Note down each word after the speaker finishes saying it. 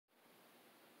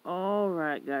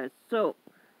Alright, guys, so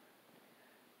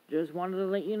just wanted to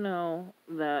let you know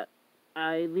that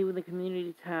I leave in the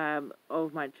community tab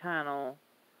of my channel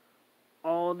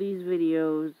all these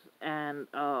videos and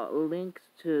links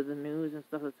to the news and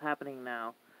stuff that's happening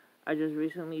now. I just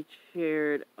recently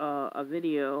shared a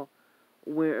video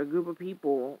where a group of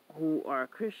people who are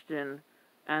Christian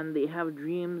and they have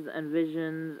dreams and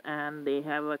visions and they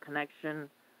have a connection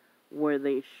where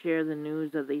they share the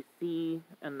news that they see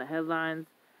and the headlines,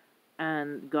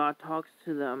 and God talks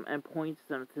to them and points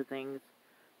them to things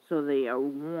so they are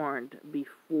warned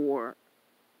before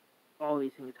all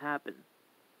these things happen.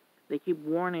 They keep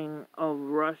warning of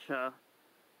Russia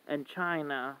and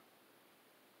China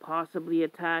possibly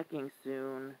attacking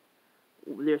soon.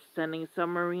 They're sending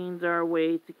submarines our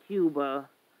way to Cuba.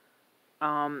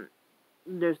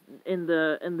 There's in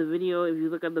the video, if you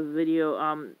look at the video,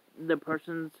 the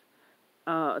person's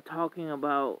talking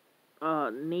about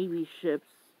Navy ships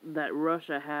that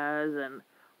Russia has and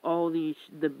all these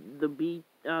the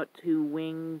B-2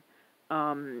 wing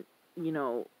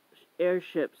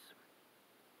airships.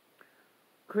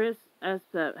 Chris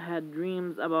Esep had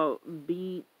dreams about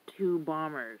B-2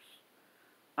 bombers.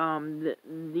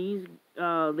 These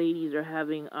ladies are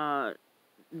having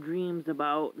dreams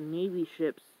about Navy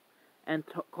ships and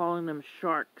calling them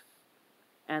sharks,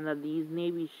 and that these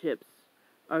Navy ships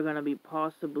are going to be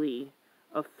possibly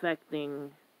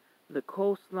affecting the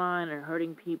coastline and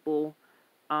hurting people,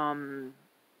 and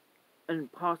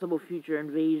possible future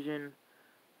invasion.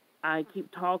 I keep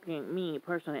talking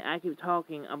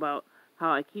about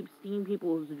how I keep seeing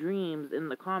people's dreams in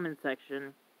the comment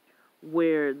section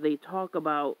where they talk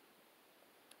about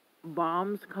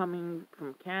bombs coming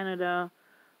from Canada,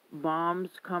 bombs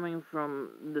coming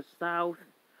from the south,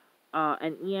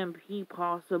 an EMP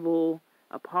possible,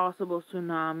 a possible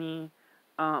tsunami,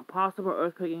 possible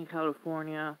earthquake in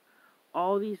California.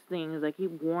 All these things I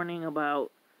keep warning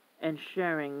about and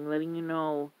sharing, letting you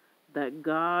know that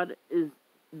God is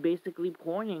basically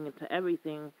pointing to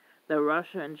everything that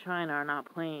Russia and China are not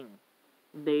playing.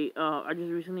 I just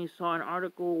recently saw an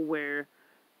article where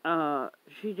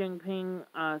Xi Jinping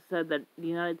said that the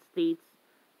United States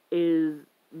is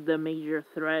the major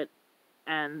threat,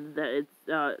 and that it's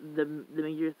the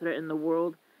major threat in the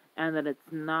world, and that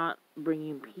it's not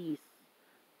bringing peace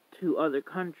to other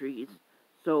countries.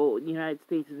 So the United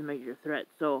States is a major threat.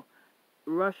 So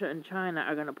Russia and China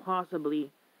are going to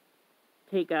possibly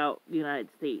take out the United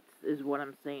States, is what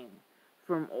I'm saying.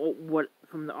 From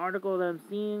the article that I'm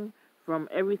seeing, from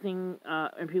everything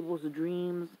in people's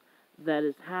dreams that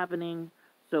is happening.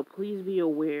 So please be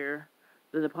aware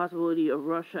that the possibility of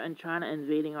Russia and China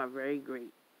invading are very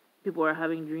great. People are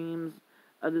having dreams.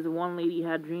 There's one lady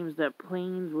had dreams that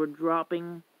planes were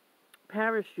dropping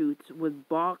parachutes with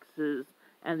boxes,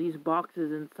 and these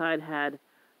boxes inside had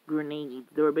grenades.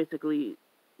 They were basically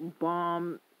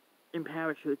bombs and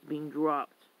parachutes being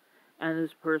dropped, and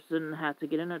this person had to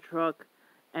get in a truck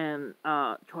and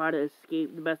try to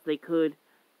escape the best they could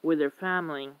with their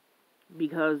family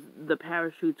because the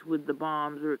parachutes with the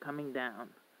bombs were coming down.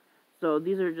 So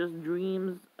these are just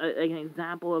dreams, an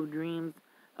example of dreams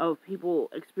of people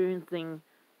experiencing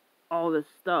all this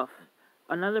stuff.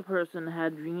 Another person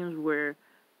had dreams where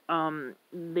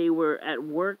they were at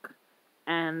work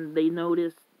and they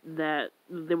noticed that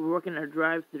they were working at a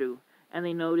drive-thru, and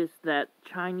they noticed that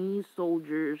Chinese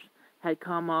soldiers had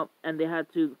come up and they had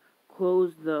to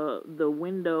close the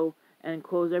window and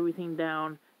close everything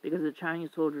down because the Chinese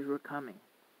soldiers were coming.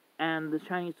 And the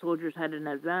Chinese soldiers had an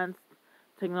advanced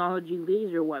technology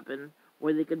laser weapon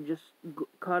where they could just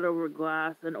cut over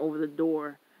glass and over the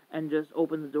door and just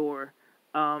open the door,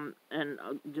 and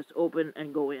just open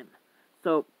and go in.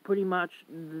 So pretty much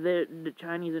the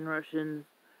Chinese and Russians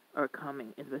are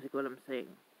coming, is basically what I'm saying.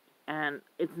 And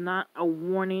it's not a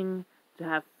warning to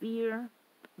have fear,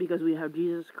 because we have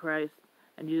Jesus Christ,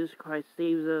 and Jesus Christ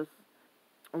saves us,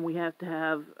 and we have to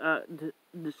have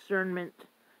discernment,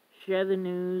 share the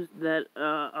news that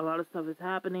a lot of stuff is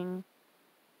happening,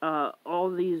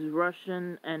 all these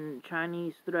Russian and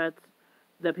Chinese threats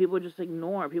that people just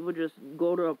ignore. People just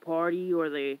go to a party, or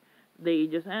they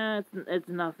just, it's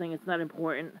nothing, it's not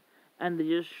important, and they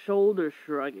just shoulder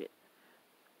shrug it.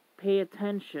 Pay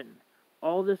attention.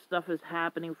 All this stuff is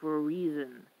happening for a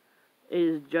reason. It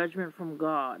is judgment from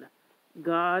God.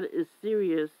 God is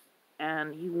serious,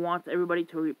 and He wants everybody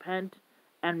to repent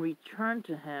and return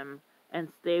to Him and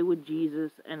stay with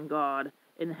Jesus and God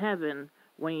in heaven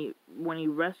when He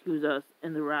rescues us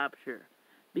in the rapture.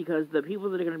 Because the people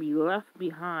that are going to be left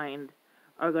behind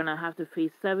are going to have to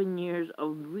face 7 years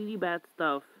of really bad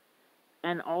stuff,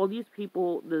 and all these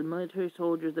people, the military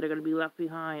soldiers that are going to be left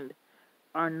behind,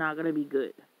 are not going to be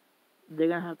good. they're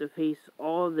gonna have to face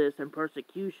all of this and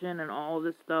persecution and all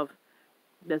this stuff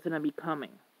that's gonna be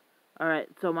coming. Alright,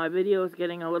 so my video is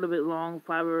getting a little bit long,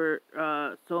 5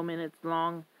 or so minutes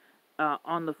long.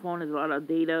 On the phone is a lot of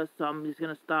data, so I'm just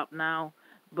gonna stop now.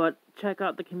 But check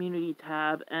out the community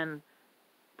tab and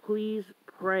please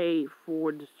pray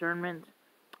for discernment.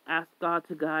 Ask God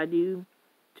to guide you,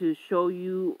 to show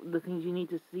you the things you need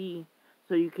to see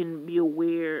so you can be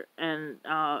aware and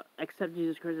accept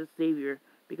Jesus Christ as Savior,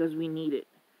 because we need it.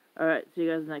 Alright, see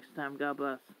you guys next time. God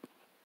bless.